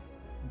 but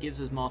gives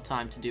us more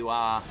time to do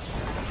our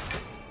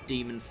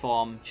demon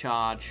form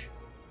charge.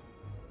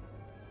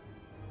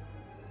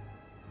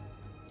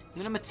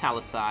 I'm going to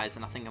metallicize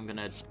and I think I'm going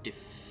to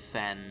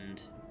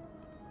defend.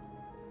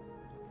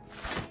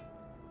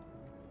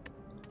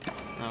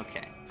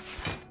 Okay.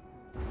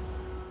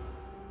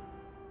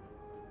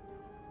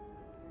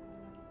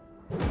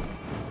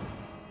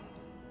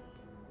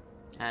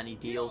 And he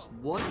deals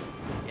 1.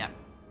 Yeah.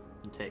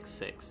 And takes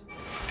 6.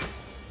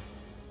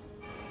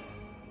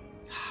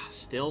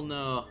 Still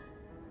no.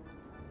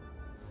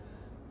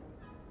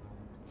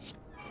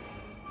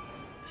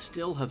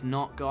 Still have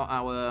not got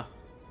our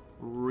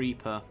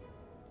Reaper.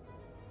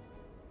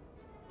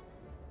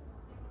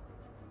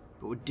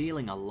 But we're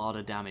dealing a lot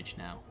of damage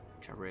now,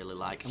 which I really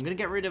like. I'm going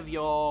to get rid of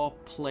your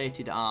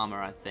plated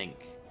armor, I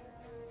think.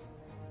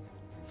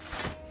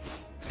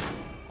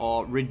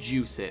 Or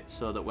reduce it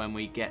so that when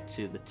we get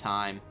to the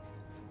time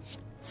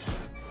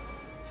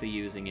for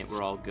using it,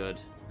 we're all good.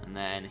 And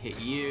then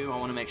hit you. I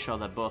want to make sure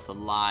they're both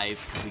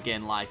alive. We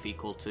gain life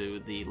equal to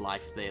the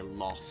life they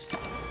lost.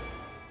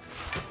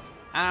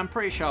 And I'm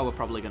pretty sure we're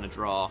probably going to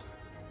draw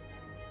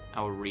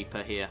our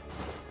Reaper here.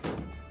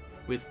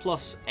 With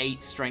plus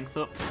 8 strength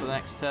up for the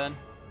next turn.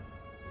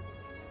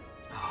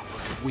 Oh,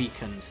 we're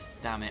weakened.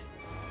 Damn it.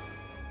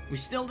 We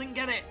still didn't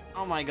get it.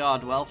 Oh my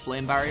god. Well,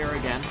 Flame Barrier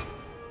again.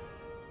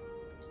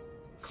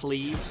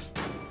 Cleave.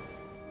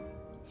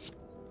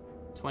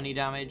 20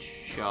 damage.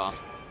 Sure.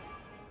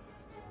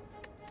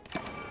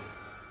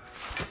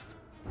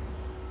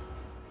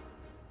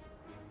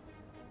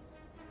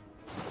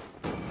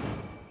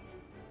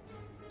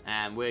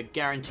 And we're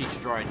guaranteed to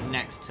draw it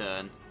next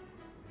turn.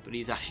 But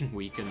he's adding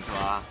weaken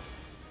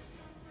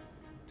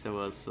to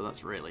us, so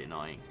that's really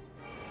annoying.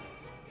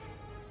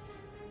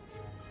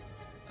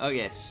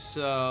 Okay,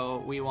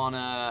 so we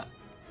wanna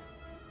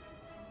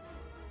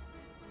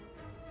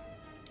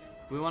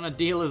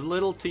deal as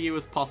little to you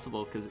as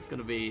possible because it's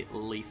gonna be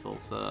lethal.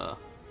 So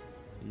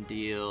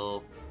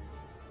deal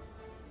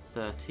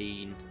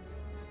 13.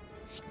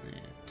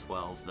 There's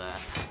 12 there.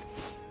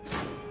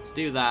 Let's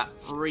do that.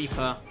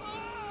 Reaper.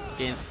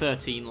 Gain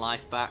 13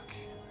 life back.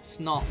 It's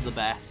not the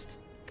best.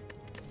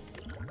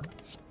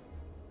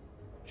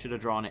 Should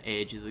have drawn it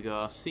ages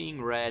ago.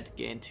 Seeing red,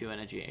 gain 2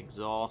 energy,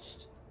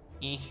 exhaust.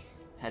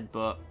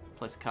 Headbutt,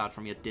 place a card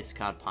from your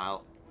discard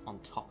pile on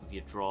top of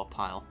your draw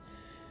pile.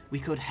 We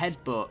could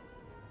headbutt.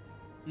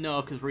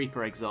 No, because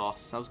Reaper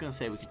exhausts. I was going to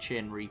say we could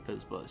chain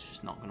Reapers, but it's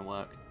just not going to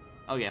work.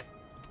 Oh yeah.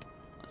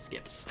 Let's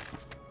skip.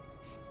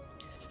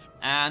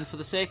 And for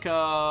the sake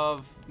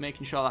of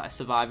making sure that I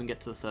survive and get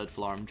to the 3rd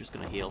floor, I'm just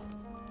going to heal.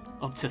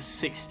 Up to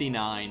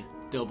 69.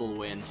 Double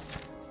win.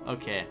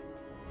 Okay.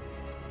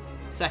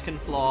 2nd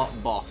floor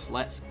boss.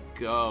 Let's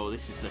go.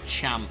 This is the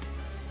champ.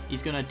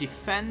 He's going to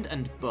defend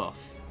and buff.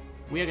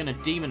 We are going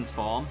to demon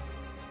form.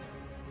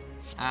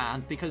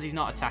 And because he's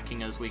not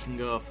attacking us, we can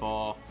go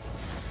for...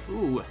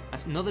 Ooh,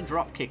 that's another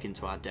drop kick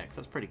into our deck.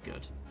 That's pretty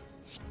good.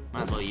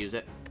 Might as well use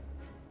it.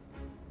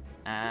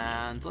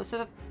 And let's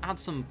add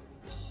some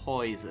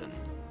poison.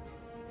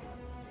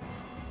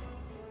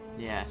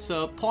 Yeah,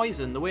 so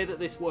poison, the way that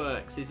this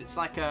works is it's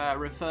like a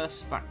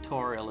reverse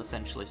factorial,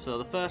 essentially. So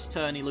the first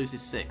turn he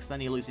loses 6, then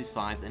he loses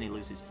 5, then he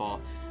loses 4,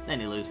 then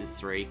he loses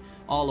 3,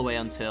 all the way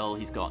until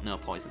he's got no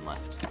poison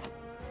left.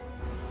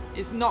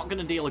 It's not going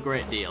to deal a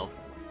great deal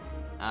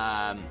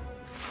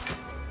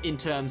in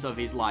terms of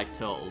his life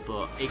total,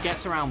 but it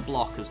gets around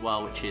block as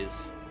well, which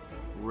is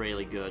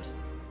really good.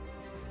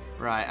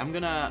 Right, I'm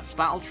going to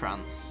Battle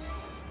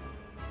Trance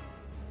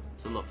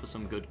to look for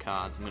some good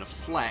cards. I'm going to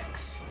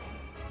Flex.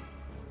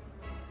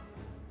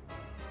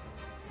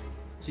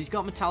 So he's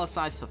got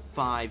Metallicize for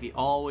 5. He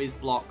always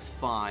blocks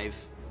 5.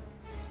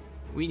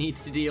 We need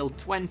to deal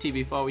 20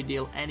 before we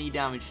deal any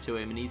damage to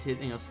him, and he's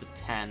hitting us for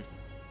 10.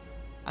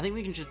 I think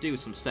we can just do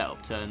some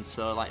setup turns.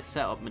 So, like,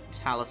 set up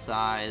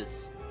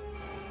Metallicize.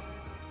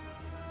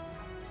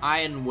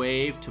 Iron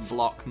Wave to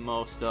block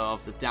most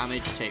of the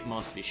damage, take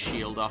most of his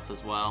shield off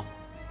as well.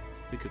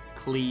 We could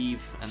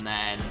Cleave, and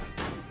then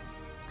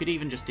we could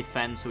even just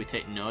defend so we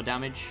take no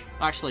damage.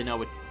 Actually, no,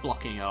 we're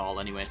blocking it all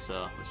anyway,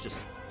 so let's just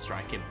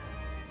strike him.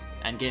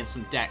 And gain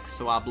some dex,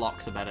 so our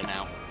blocks are better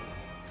now.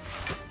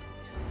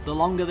 The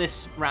longer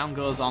this round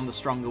goes on, the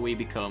stronger we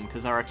become,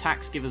 because our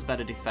attacks give us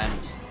better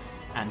defense,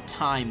 and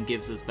time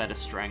gives us better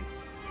strength.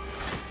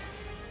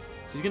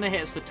 So he's going to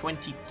hit us for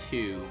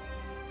 22.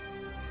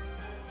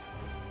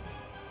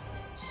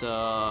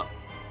 So,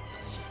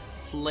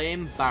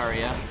 Flame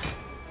Barrier.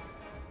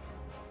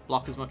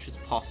 Block as much as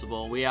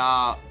possible. We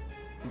are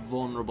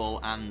vulnerable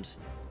and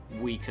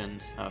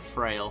weakened,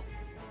 frail.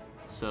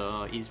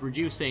 So he's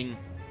reducing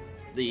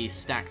the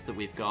stacks that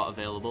we've got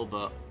available,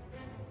 but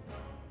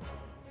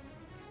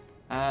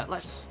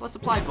let's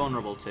apply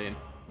vulnerable to him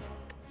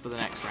for the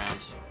next round,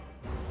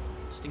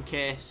 just in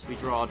case we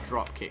draw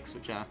drop kicks,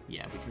 which are,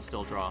 yeah, we can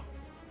still draw.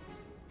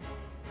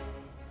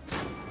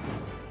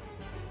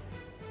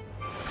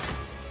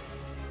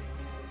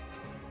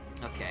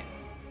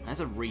 There's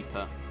a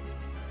Reaper.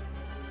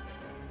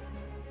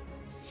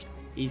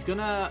 He's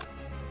gonna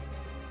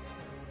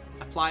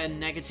apply a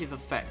negative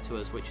effect to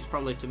us, which is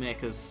probably to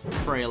make us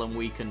frail and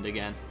weakened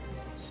again.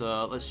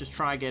 So let's just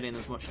try getting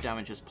as much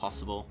damage as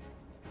possible.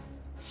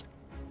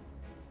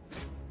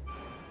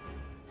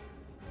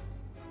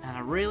 And I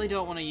really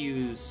don't want to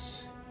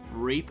use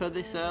Reaper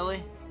this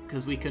early,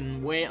 because we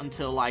can wait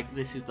until like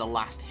this is the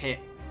last hit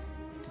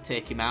to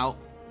take him out,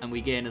 and we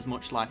gain as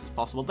much life as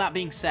possible. That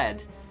being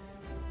said,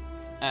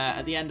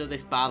 at the end of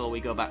this battle we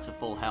go back to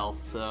full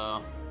health,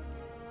 so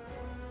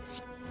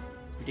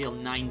we deal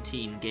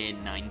 19,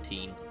 gain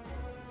 19.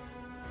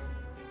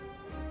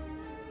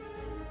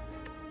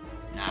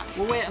 Nah,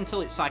 we'll wait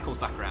until it cycles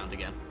back around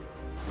again.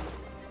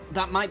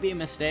 That might be a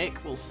mistake,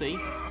 we'll see.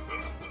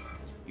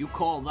 You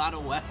call that a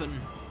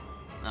weapon?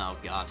 Oh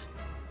god.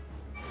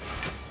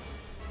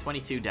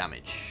 22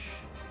 damage.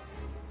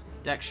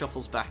 Deck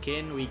shuffles back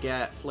in, we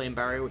get Flame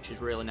Barrier, which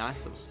is really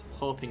nice. I was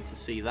hoping to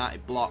see that.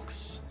 It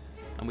blocks,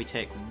 and we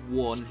take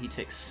 1, he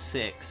takes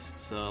 6,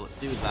 so let's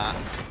do that.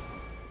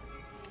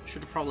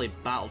 Should have probably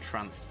Battle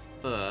Tranced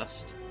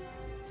first,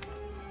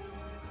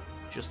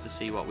 just to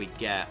see what we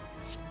get.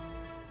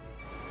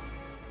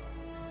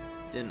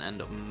 Didn't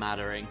end up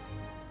mattering.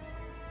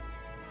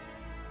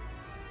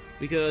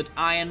 We could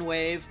Iron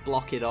Wave,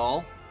 block it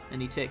all,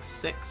 and he takes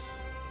 6.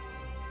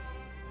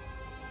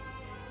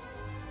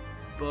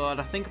 But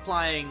I think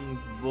applying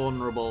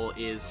Vulnerable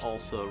is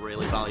also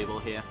really valuable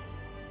here.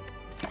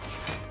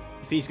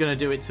 If he's going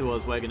to do it to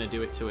us, we're going to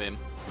do it to him.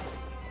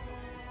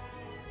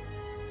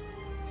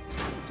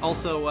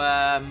 Also,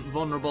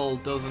 Vulnerable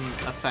doesn't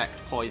affect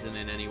poison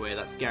in any way.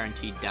 That's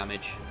guaranteed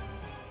damage.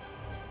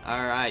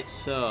 Alright,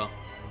 so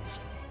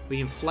we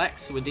can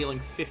flex, so we're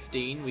dealing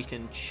 15. We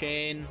can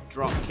chain,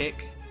 drop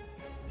kick.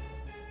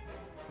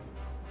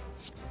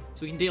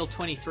 So we can deal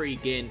 23,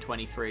 gain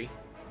 23.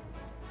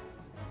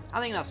 I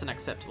think that's an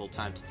acceptable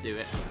time to do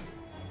it.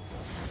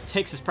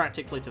 Takes us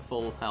practically to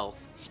full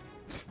health.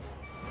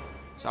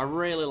 So I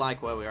really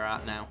like where we're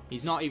at now.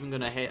 He's not even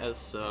going to hit us,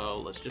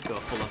 so let's just go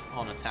full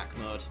on attack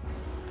mode.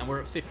 And we're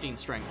at 15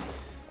 strength.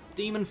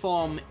 Demon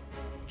form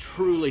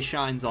truly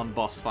shines on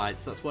boss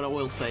fights, that's what I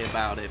will say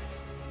about it.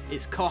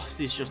 Its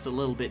cost is just a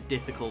little bit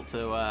difficult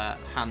to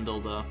handle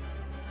though.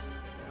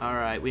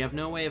 Alright, we have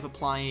no way of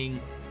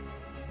applying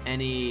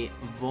any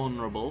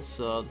vulnerable,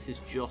 so this is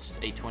just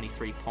a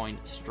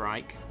 23-point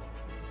strike.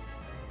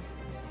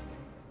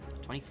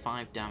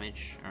 25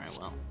 damage. Alright,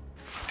 well.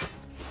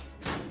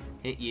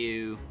 Hit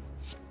you,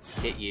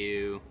 hit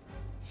you,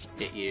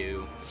 hit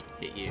you,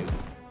 hit you.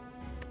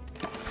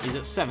 He's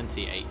at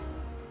 78.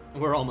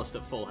 We're almost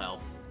at full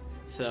health.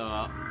 So,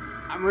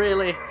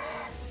 I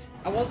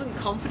wasn't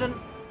confident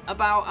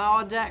about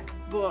our deck,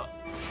 but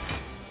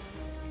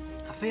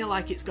I feel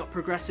like it's got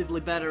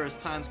progressively better as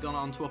time's gone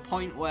on, to a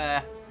point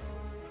where,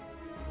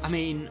 I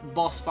mean,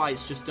 boss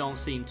fights just don't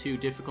seem too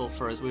difficult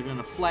for us. We're going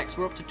to flex.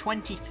 We're up to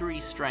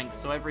 23 strength,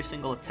 so every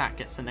single attack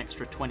gets an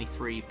extra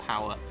 23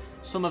 power.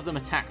 Some of them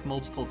attack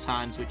multiple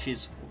times, which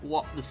is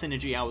what the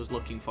synergy I was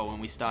looking for when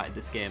we started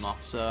this game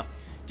off. So,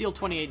 deal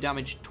 28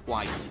 damage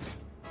twice.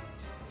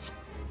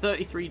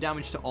 33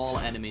 damage to all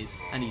enemies,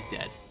 and he's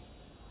dead.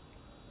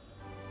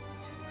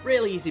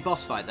 Really easy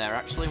boss fight there,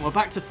 actually. And we're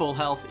back to full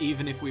health,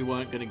 even if we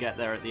weren't going to get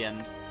there at the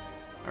end.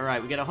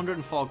 Alright, we get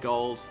 104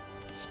 gold.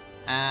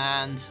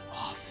 And,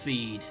 oh,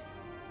 feed.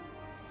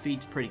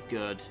 Feed's pretty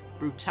good.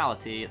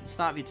 Brutality. At the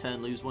start of your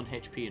turn, lose 1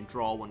 HP and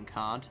draw 1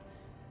 card.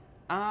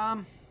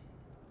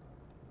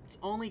 It's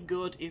only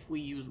good if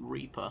we use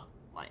Reaper,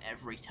 like,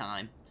 every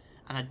time.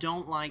 And I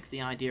don't like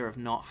the idea of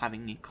not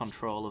having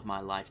control of my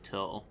life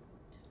total.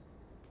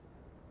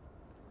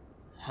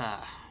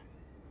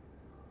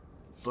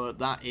 But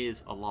that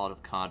is a lot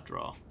of card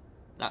draw.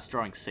 That's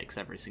drawing 6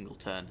 every single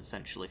turn,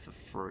 essentially for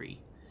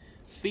free.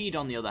 Feed,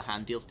 on the other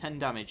hand, deals 10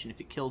 damage, and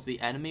if it kills the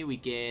enemy, we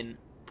gain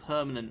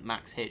permanent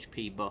max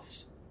HP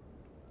buffs.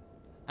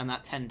 And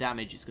that 10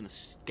 damage is going to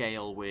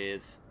scale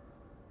with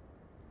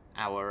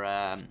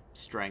our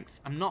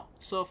strength. I'm not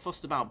so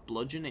fussed about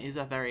bludgeon. It is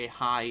a very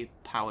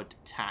high-powered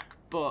attack,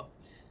 but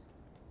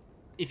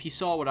if you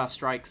saw what our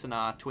strikes and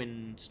our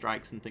twin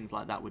strikes and things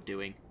like that were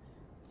doing,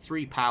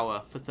 3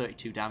 power for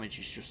 32 damage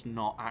is just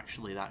not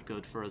actually that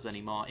good for us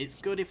anymore.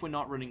 It's good if we're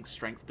not running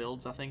strength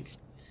builds, I think.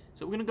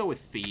 So we're going to go with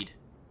feed.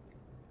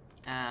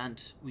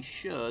 And we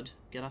should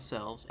get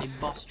ourselves a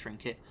boss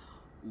trinket.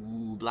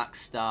 Ooh, Black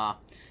Star.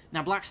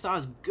 Now, Black Star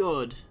is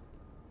good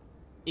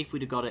if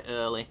we'd have got it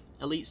early.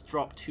 Elites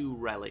drop 2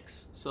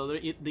 relics. So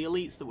the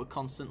elites that we're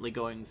constantly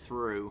going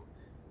through,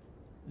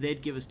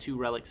 they'd give us 2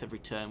 relics every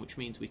turn, which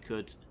means we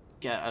could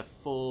get a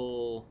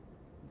full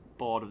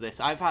board of this.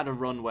 I've had a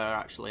run where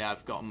actually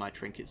I've gotten my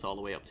trinkets all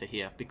the way up to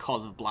here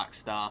because of Black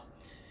Star.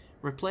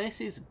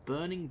 Replaces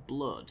Burning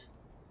Blood.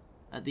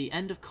 At the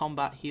end of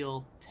combat,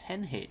 heal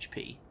 10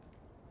 HP.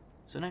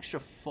 So an extra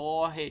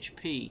 4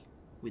 HP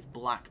with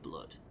Black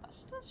Blood.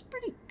 That's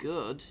pretty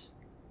good.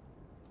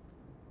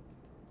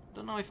 I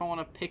don't know if I want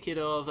to pick it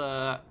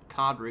over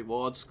card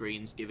reward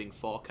screens giving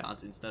 4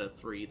 cards instead of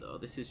 3 though.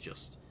 This is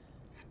just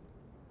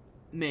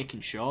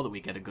making sure that we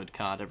get a good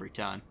card every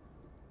time.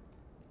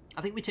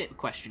 I think we take the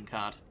question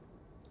card.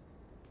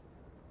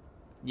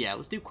 Yeah,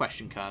 let's do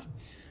question card.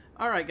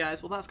 Alright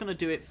guys, well that's going to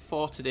do it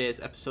for today's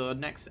episode.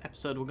 Next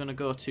episode we're going to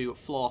go to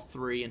floor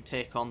 3 and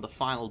take on the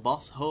final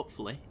boss,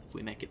 hopefully, if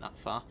we make it that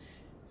far.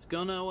 It's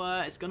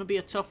gonna be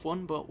a tough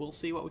one, but we'll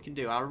see what we can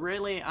do. I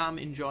really am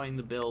enjoying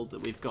the build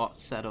that we've got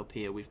set up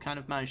here. We've kind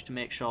of managed to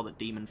make sure that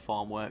Demon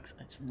Form works.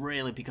 It's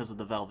really because of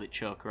the Velvet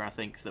Choker, I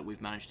think, that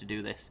we've managed to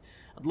do this.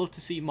 I'd love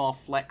to see more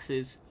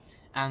flexes,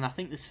 and I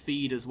think this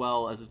feed as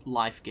well as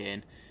life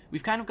gain.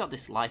 We've kind of got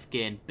this life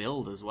gain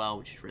build as well,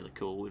 which is really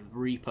cool, with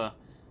Reaper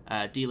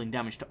dealing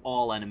damage to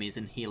all enemies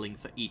and healing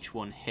for each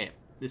one hit.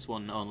 This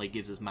one only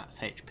gives us max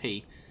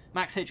HP.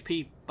 Max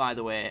HP, by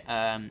the way,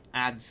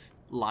 adds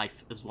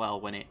life as well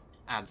when it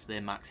adds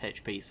their max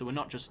HP, so we're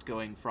not just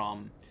going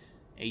from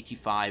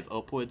 85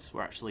 upwards,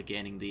 we're actually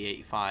gaining the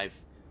 85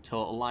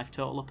 total life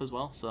total up as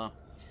well, so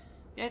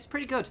yeah, it's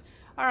pretty good.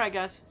 Alright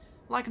guys,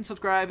 like and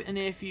subscribe, and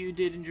if you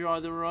did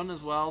enjoy the run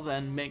as well,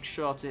 then make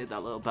sure to hit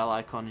that little bell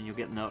icon and you'll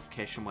get the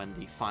notification when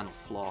the final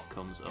floor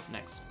comes up.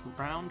 Next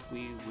round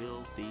we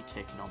will be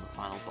taking on the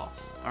final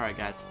boss. Alright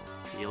guys,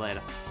 see you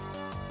later.